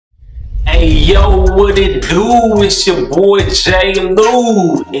Hey yo, what it do? It's your boy J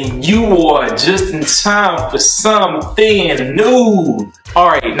Lou, and you are just in time for something new.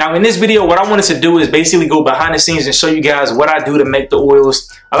 Alright, now in this video, what I wanted to do is basically go behind the scenes and show you guys what I do to make the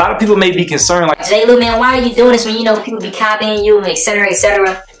oils. A lot of people may be concerned like, J Lou, man, why are you doing this when you know people be copying you, etc.,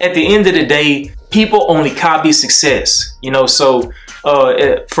 etc.? At the end of the day, people only copy success, you know. So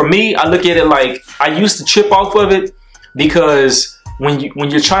for me, I look at it like I used to trip off of it because when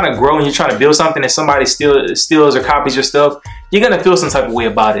you're trying to grow and you're trying to build something and somebody steals or copies your stuff, you're gonna feel some type of way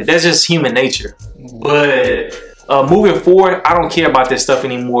about it. That's just human nature. But moving forward, I don't care about this stuff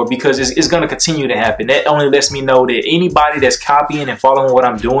anymore because it's gonna continue to happen. That only lets me know that anybody that's copying and following what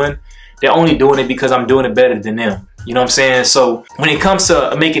I'm doing, they're only doing it because I'm doing it better than them. You know what I'm saying? So when it comes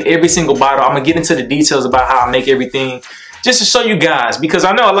to making every single bottle, I'm gonna get into the details about how I make everything, just to show you guys, because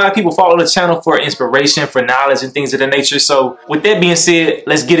I know a lot of people follow the channel for inspiration, for knowledge and things of that nature. So with that being said,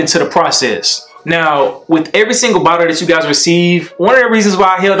 let's get into the process. Now, with every single bottle that you guys receive, one of the reasons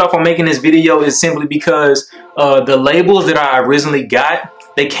why I held off on making this video is simply because the labels that I originally got,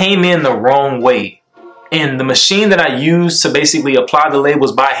 they came in the wrong way. And the machine that I used to basically apply the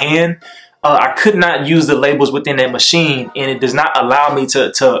labels by hand, I could not use the labels within that machine, and it does not allow me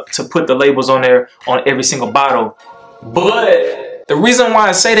to put the labels on there on every single bottle. But the reason why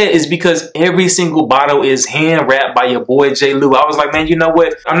I say that is because every single bottle is hand wrapped by your boy J Lou. I was like, man, you know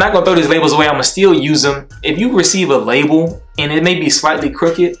what? I'm not gonna throw these labels away. I'm gonna still use them. If you receive a label and it may be slightly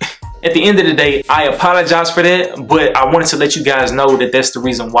crooked, at the end of the day, I apologize for that, but I wanted to let you guys know that that's the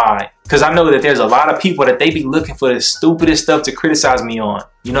reason why. Because I know that there's a lot of people that they be looking for the stupidest stuff to criticize me on.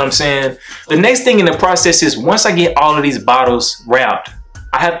 You know what I'm saying? The next thing in the process is once I get all of these bottles wrapped,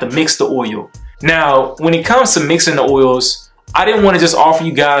 I have to mix the oil. Now, when it comes to mixing the oils, I didn't want to just offer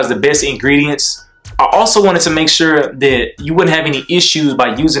you guys the best ingredients. I also wanted to make sure that you wouldn't have any issues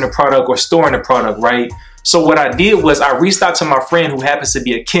by using the product or storing the product, right? So what I did was I reached out to my friend who happens to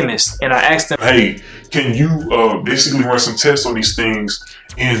be a chemist, and I asked him, hey, can you basically run some tests on these things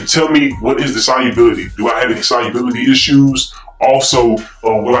and tell me what is the solubility? Do I have any solubility issues? Also,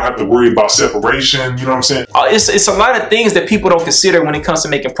 will I have to worry about separation? You know what I'm saying? It's a lot of things that people don't consider when it comes to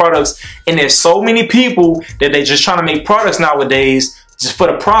making products. And there's so many people that they're just trying to make products nowadays just for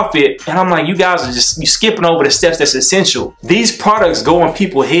the profit. And I'm like, you guys are you skipping over the steps that's essential. These products go on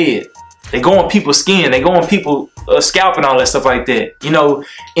people's head. They go on people's skin. They go on people's scalp and all that stuff like that. You know,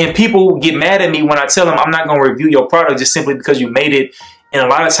 and people get mad at me when I tell them I'm not going to review your product just simply because you made it. And a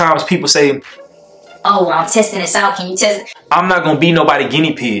lot of times people say, oh, I'm testing this out. Can you test it? I'm not going to be nobody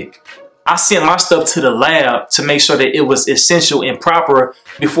guinea pig. I sent my stuff to the lab to make sure that it was essential and proper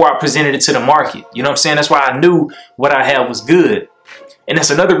before I presented it to the market. You know what I'm saying? That's why I knew what I had was good. And that's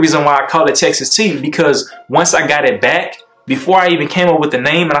another reason why I call it Texas tea, because once I got it back, before I even came up with the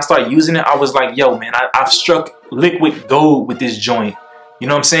name and I started using it, I was like, yo, man, I've struck liquid gold with this joint. You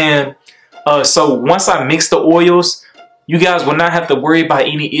know what I'm saying? So once I mix the oils, you guys will not have to worry about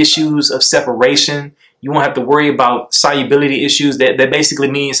any issues of separation. You won't have to worry about solubility issues. That basically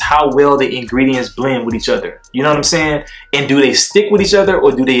means how well the ingredients blend with each other. You know what I'm saying? And do they stick with each other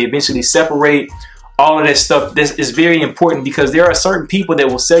or do they eventually separate? All of that stuff, this is very important because there are certain people that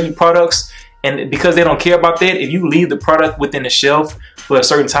will sell you products, and because they don't care about that, if you leave the product within the shelf for a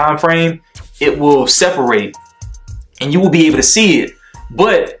certain time frame, it will separate and you will be able to see it.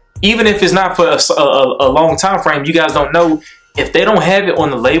 But even if it's not for a long time frame, you guys don't know. If they don't have it on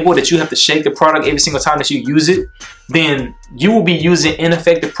the label that you have to shake the product every single time that you use it, then you will be using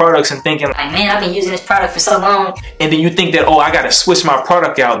ineffective products and thinking like, man, I've been using this product for so long. And then you think that, oh, I got to switch my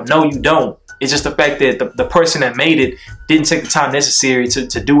product out. No, you don't. It's just the fact that the person that made it didn't take the time necessary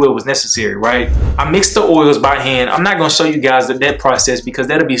to do what was necessary, right? I mixed the oils by hand. I'm not going to show you guys that process because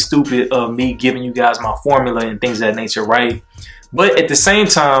that'll be stupid of me giving you guys my formula and things of that nature, right? But at the same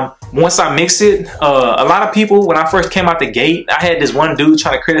time, once I mix it, a lot of people, when I first came out the gate, I had this one dude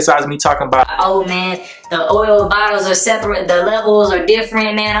trying to criticize me talking about, oh man, the oil bottles are separate, the levels are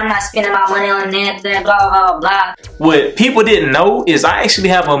different, man, I'm not spending my money on that, blah, blah, blah. What people didn't know is I actually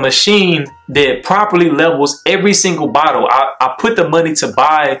have a machine that properly levels every single bottle. I put the money to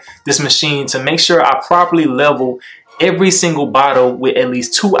buy this machine to make sure I properly level every single bottle with at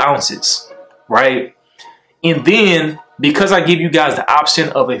least 2 ounces, right? And then, because I give you guys the option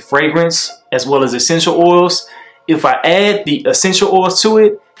of a fragrance as well as essential oils, if I add the essential oils to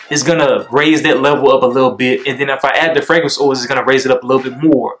it, it's gonna raise that level up a little bit. And then if I add the fragrance oils, it's gonna raise it up a little bit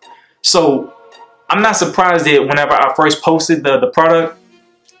more. So I'm not surprised that whenever I first posted the product,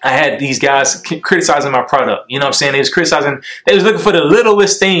 I had these guys criticizing my product. You know what I'm saying? They was criticizing, they was looking for the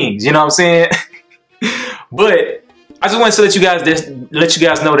littlest things, you know what I'm saying? But I just wanted to let you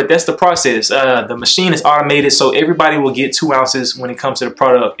guys know that that's the process. The machine is automated, so everybody will get 2 ounces when it comes to the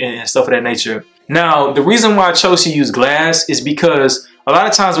product and stuff of that nature. Now, the reason why I chose to use glass is because a lot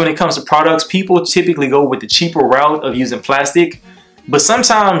of times when it comes to products, people typically go with the cheaper route of using plastic. But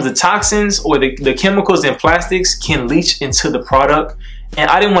sometimes the toxins or the chemicals in plastics can leach into the product, and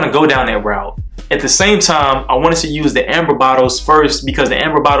I didn't want to go down that route. At the same time, I wanted to use the amber bottles first because the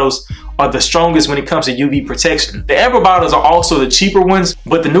amber bottles are the strongest when it comes to UV protection. The amber bottles are also the cheaper ones,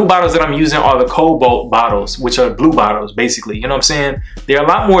 but the new bottles that I'm using are the cobalt bottles, which are blue bottles, basically. You know what I'm saying? They're a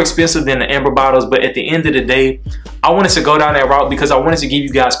lot more expensive than the amber bottles, but at the end of the day, I wanted to go down that route because I wanted to give you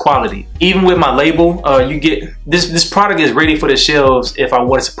guys quality. Even with my label, you get this product is ready for the shelves if I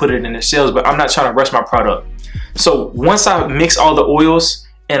wanted to put it in the shelves, but I'm not trying to rush my product. So once I mix all the oils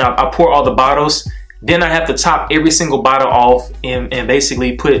and I pour all the bottles, then I have to top every single bottle off and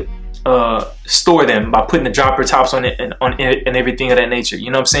basically store them by putting the dropper tops on it and everything of that nature.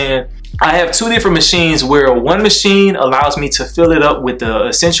 You know what I'm saying? I have 2 different machines where one machine allows me to fill it up with the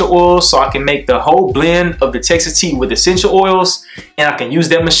essential oils, so I can make the whole blend of the Texas tea with essential oils, and I can use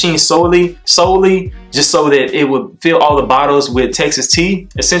that machine solely just so that it would fill all the bottles with Texas tea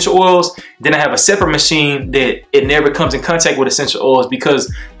essential oils. Then I have a separate machine that it never comes in contact with essential oils,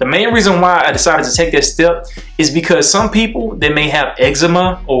 because the main reason why I decided to take that step is because some people that may have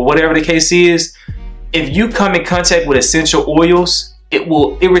eczema or whatever the case is, if you come in contact with essential oils, it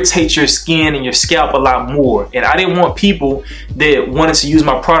will irritate your skin and your scalp a lot more. And I didn't want people that wanted to use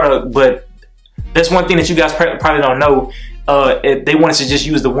my product, but that's one thing that you guys probably don't know. If they wanted to just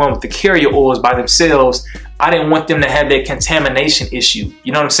use the one with the carrier oils by themselves, I didn't want them to have that contamination issue.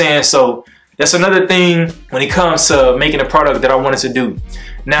 You know what I'm saying? So that's another thing when it comes to making a product that I wanted to do.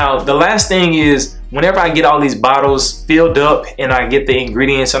 Now, the last thing is, whenever I get all these bottles filled up and I get the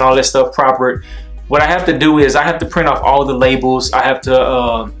ingredients and all that stuff proper, what I have to do is I have to print off all the labels. I have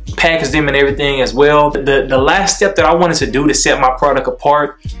to package them and everything as well. The last step that I wanted to do to set my product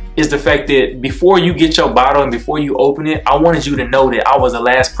apart is the fact that before you get your bottle and before you open it, I wanted you to know that I was the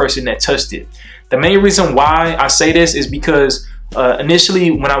last person that touched it. The main reason why I say this is because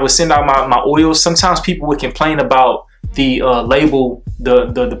initially when I would send out my oils, sometimes people would complain about the label,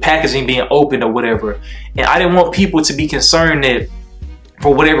 the packaging being opened or whatever. And I didn't want people to be concerned that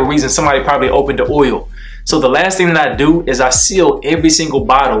for whatever reason somebody probably opened the oil. So the last thing that I do is I seal every single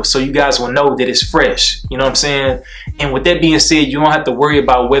bottle so you guys will know that it's fresh. You know what I'm saying? And with that being said, you don't have to worry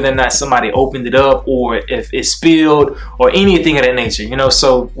about whether or not somebody opened it up or if it spilled or anything of that nature, you know?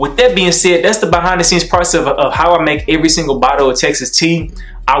 So with that being said, that's the behind the scenes process of how I make every single bottle of Texas tea.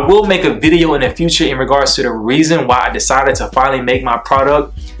 I will make a video in the future in regards to the reason why I decided to finally make my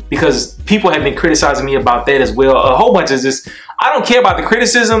product, because people have been criticizing me about that as well. A whole bunch of this. I don't care about the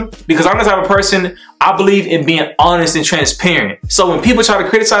criticism because I'm the type of person, I believe in being honest and transparent. So when people try to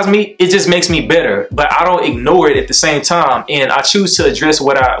criticize me, it just makes me better, but I don't ignore it at the same time. And I choose to address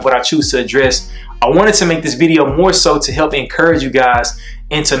what I choose to address. I wanted to make this video more so to help encourage you guys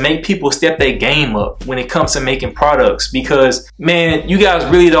and to make people step their game up when it comes to making products, because man, you guys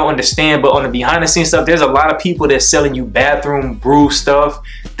really don't understand, but on the behind the scenes stuff, there's a lot of people that's selling you bathroom brew stuff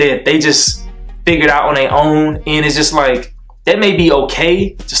that they just figured out on their own. And it's just like, that may be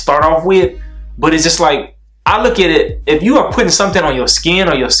okay to start off with, but it's just like, I look at it, if you are putting something on your skin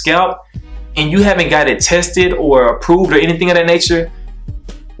or your scalp and you haven't got it tested or approved or anything of that nature,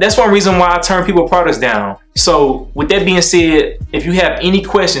 that's one reason why I turn people's products down. So with that being said, if you have any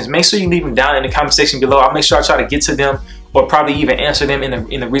questions, make sure you leave them down in the comment section below. I'll make sure I try to get to them or probably even answer them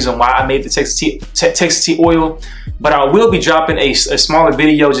in the reason why I made the Texas tea oil. But I will be dropping a smaller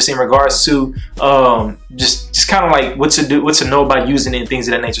video just in regards to just kind of like what to know about using it and things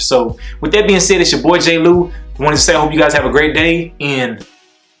of that nature. So with that being said, it's your boy J. Lou. I wanted to say I hope you guys have a great day and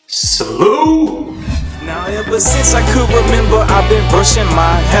salute. Now ever since I could remember, I've been brushing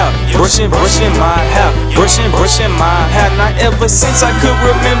my hair, brushing my hair, brushing my hair. Now ever since I could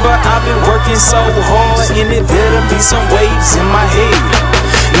remember, I've been working so hard, and it better be some waves in my head.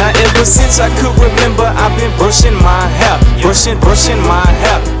 Now ever since I could remember, I've been brushing my hair, brushing my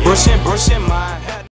hair, brushing my hair.